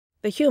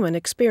The Human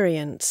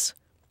Experience.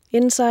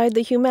 Inside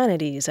the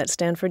Humanities at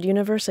Stanford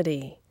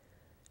University.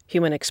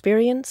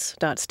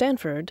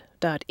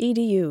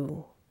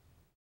 humanexperience.stanford.edu.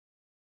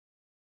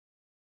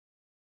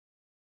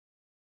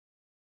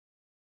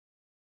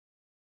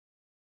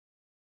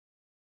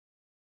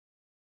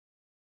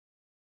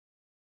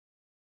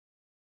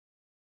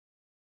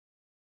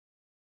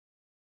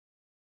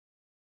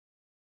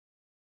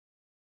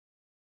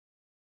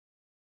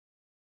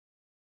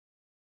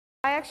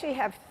 I actually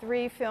have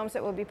 3 films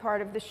that will be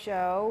part of the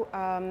show.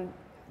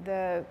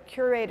 The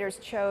curators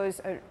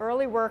chose an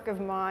early work of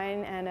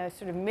mine and a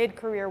sort of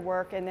mid-career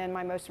work, and then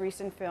my most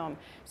recent film.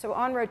 So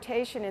on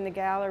rotation in the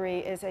gallery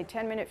is a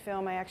 10-minute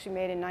film I actually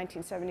made in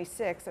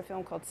 1976, a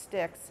film called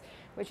Sticks,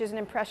 which is an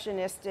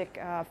impressionistic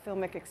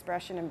filmic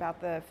expression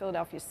about the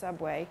Philadelphia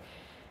subway.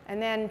 And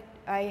then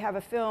I have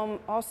a film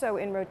also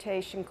in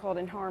rotation called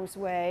In Harm's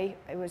Way.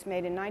 It was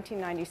made in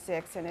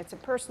 1996, and it's a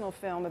personal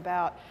film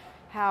about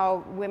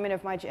how women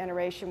of my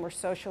generation were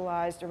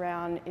socialized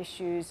around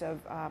issues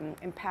of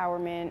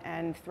empowerment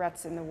and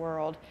threats in the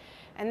world.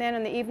 And then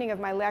on the evening of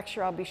my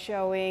lecture, I'll be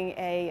showing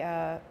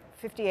a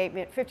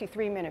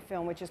 53-minute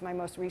film, which is my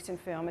most recent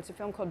film. It's a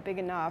film called Big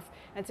Enough,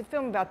 and it's a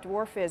film about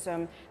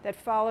dwarfism that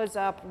follows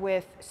up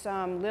with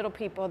some Little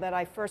People that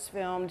I first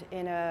filmed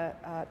in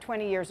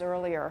 20 years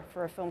earlier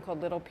for a film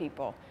called Little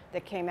People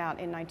that came out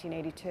in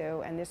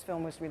 1982, and this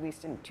film was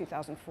released in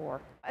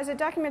 2004. As a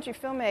documentary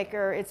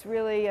filmmaker, it's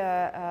really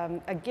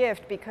a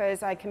gift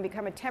because I can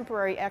become a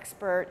temporary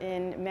expert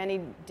in many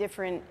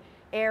different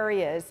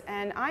areas,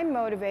 and I'm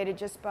motivated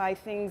just by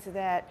things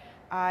that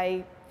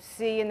I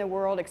see in the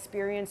world,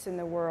 experience in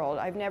the world.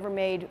 I've never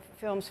made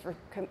films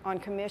on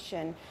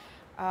commission.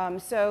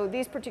 So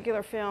these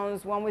particular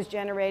films, one was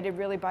generated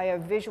really by a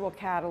visual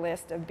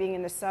catalyst of being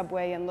in the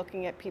subway and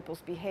looking at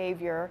people's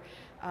behavior.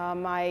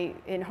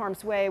 In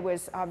Harm's Way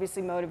was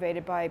obviously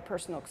motivated by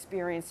personal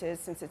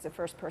experiences since it's a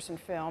first-person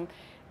film.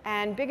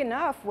 And Big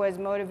Enough was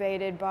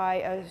motivated by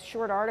a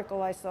short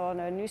article I saw in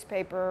a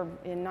newspaper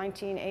in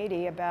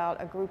 1980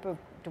 about a group of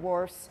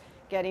dwarfs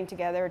getting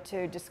together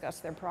to discuss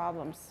their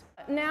problems.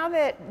 Now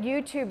that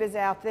YouTube is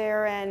out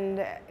there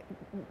and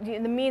the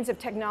means of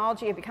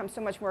technology have become so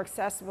much more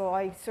accessible,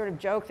 I sort of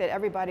joke that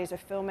everybody's a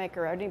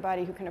filmmaker.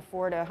 Anybody who can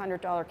afford a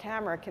 $100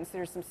 camera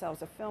considers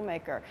themselves a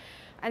filmmaker.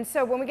 And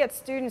so when we get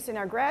students in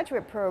our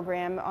graduate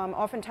program,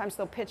 oftentimes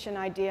they'll pitch an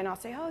idea and I'll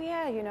say, oh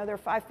yeah, you know, there are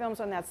 5 films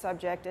on that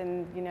subject,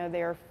 and you know,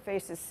 their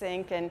faces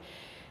sink and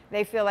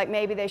they feel like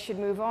maybe they should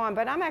move on.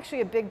 But I'm actually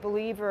a big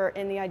believer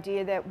in the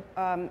idea that,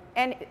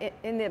 and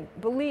in the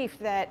belief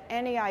that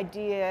any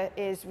idea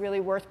is really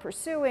worth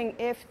pursuing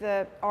if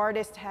the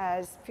artist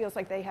feels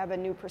like they have a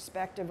new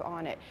perspective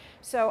on it.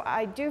 So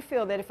I do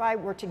feel that if I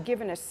were to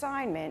give an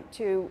assignment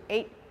to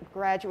 8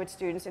 graduate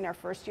students in our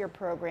first-year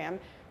program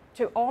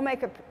to all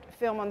make a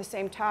film on the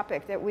same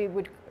topic, that we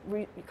would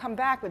come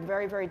back with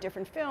very, very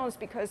different films,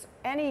 because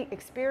any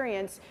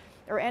experience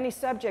or any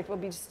subject will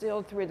be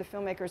distilled through the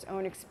filmmaker's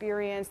own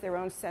experience, their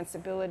own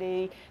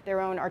sensibility, their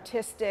own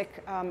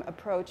artistic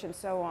approach, and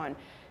so on.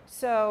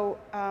 So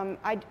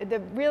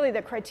really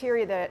the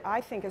criteria that I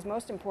think is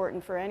most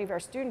important for any of our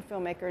student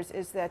filmmakers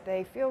is that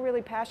they feel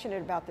really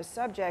passionate about the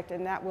subject,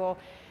 and that will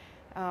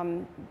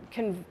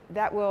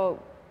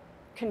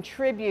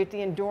contribute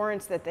the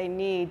endurance that they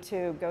need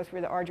to go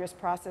through the arduous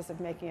process of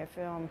making a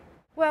film.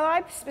 Well,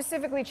 I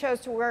specifically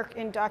chose to work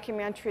in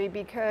documentary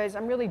because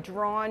I'm really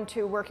drawn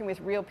to working with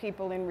real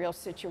people in real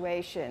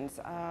situations.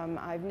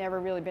 I've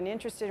never really been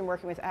interested in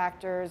working with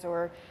actors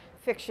or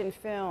fiction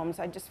films.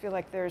 I just feel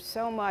like there's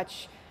so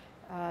much,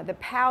 the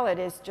palette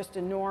is just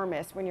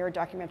enormous when you're a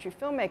documentary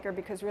filmmaker,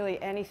 because really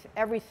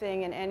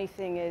everything and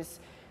anything is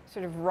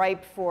sort of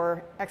ripe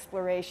for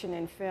exploration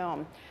in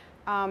film.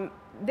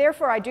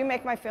 Therefore, I do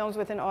make my films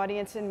with an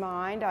audience in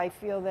mind. I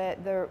feel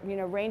that the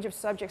range of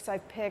subjects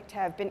I've picked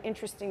have been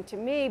interesting to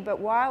me, but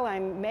while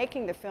I'm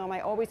making the film,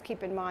 I always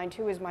keep in mind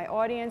who is my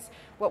audience,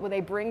 what will they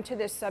bring to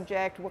this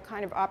subject, what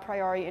kind of a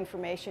priori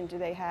information do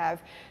they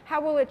have, how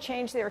will it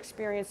change their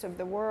experience of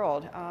the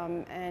world.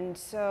 And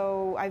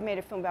so I've made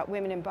a film about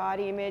women in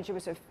body image. It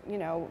was a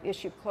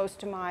issue close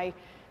to my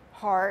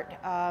heart.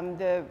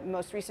 The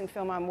most recent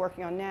film I'm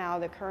working on now,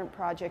 the current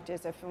project,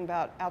 is a film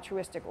about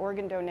altruistic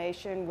organ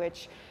donation,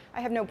 which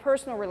I have no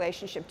personal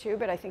relationship to,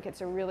 but I think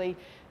it's a really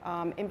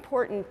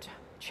important,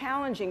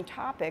 challenging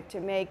topic to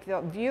make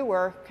the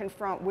viewer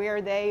confront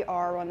where they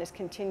are on this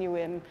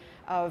continuum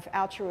of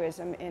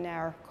altruism in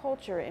our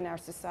culture, in our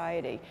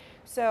society.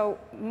 So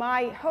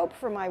my hope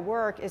for my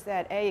work is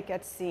that A, it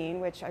gets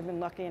seen, which I've been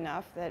lucky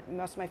enough that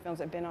most of my films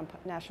have been on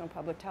national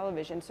public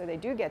television, so they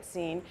do get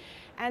seen,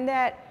 and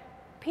that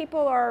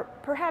people are,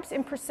 perhaps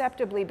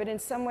imperceptibly, but in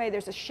some way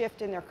there's a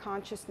shift in their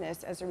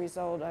consciousness as a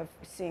result of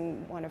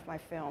seeing one of my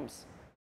films.